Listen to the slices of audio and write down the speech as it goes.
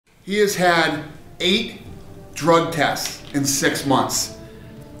He has had 8 drug tests in 6 months,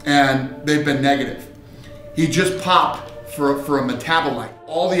 and they've been negative. He just popped for a metabolite.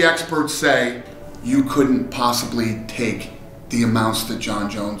 All the experts say you couldn't possibly take the amounts that Jon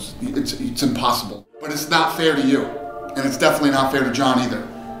Jones, it's impossible. But it's not fair to you, and it's definitely not fair to Jon either.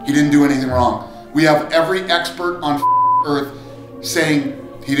 He didn't do anything wrong. We have every expert on earth saying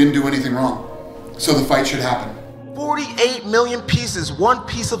he didn't do anything wrong. So the fight should happen. 48 million pieces, 1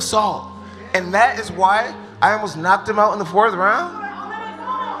 piece of salt. And that is why I almost knocked him out in the 4th round?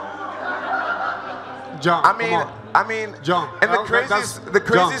 Jon, Jon, and the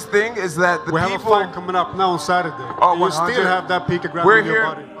craziest thing is that the we people... have a fight coming up now on Saturday. Oh, you still have that Picogram in your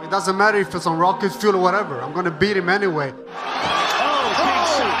body. It doesn't matter if it's on rocket fuel or whatever. I'm going to beat him anyway.